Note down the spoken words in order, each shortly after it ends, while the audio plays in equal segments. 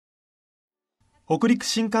北陸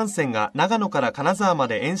新幹線が長野から金沢ま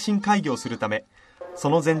で延伸開業するため、そ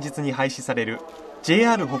の前日に廃止される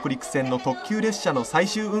JR 北陸線の特急列車の最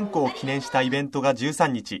終運行を記念したイベントが13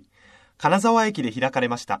日、金沢駅で開かれ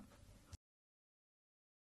ました。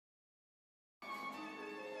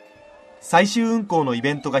最終運行のイ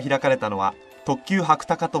ベントが開かれたのは特急はく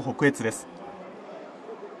たかと北越です。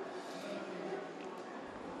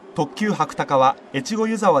特急はくたかは越後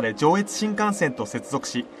湯沢で上越新幹線と接続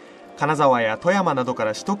し、金沢や富山などか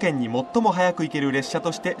ら首都圏に最も早く行ける列車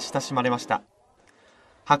として親しまれました。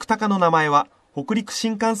はくたかの名前は北陸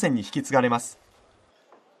新幹線に引き継がれます。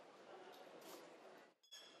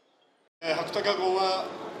はくたか号は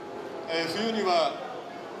冬には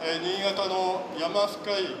新潟の山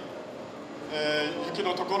深い雪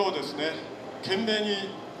のところをですね、懸命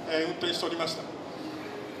に運転しておりました。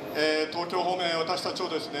東京方面へ私たちを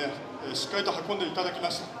ですね、しっかりと運んでいただき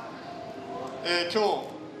ました。今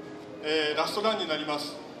日ラストランになりま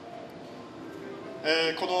す。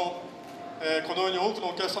このように多くの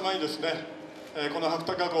お客様にですね、このはく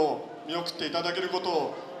たか号を見送っていただけること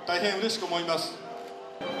を大変嬉しく思います。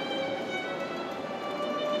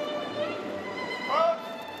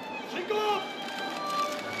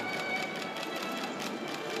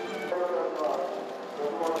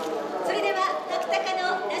それでははくたかの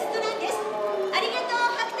ラストランです。ありがとうは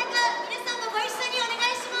くたか、皆さんもご一緒にお願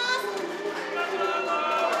いします。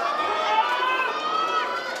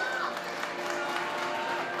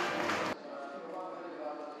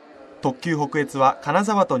特急北越は金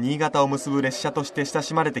沢と新潟を結ぶ列車として親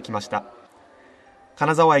しまれてきました。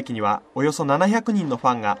金沢駅にはおよそ700人のフ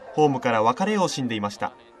ァンがホームから別れを惜しんでいまし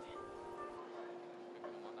た。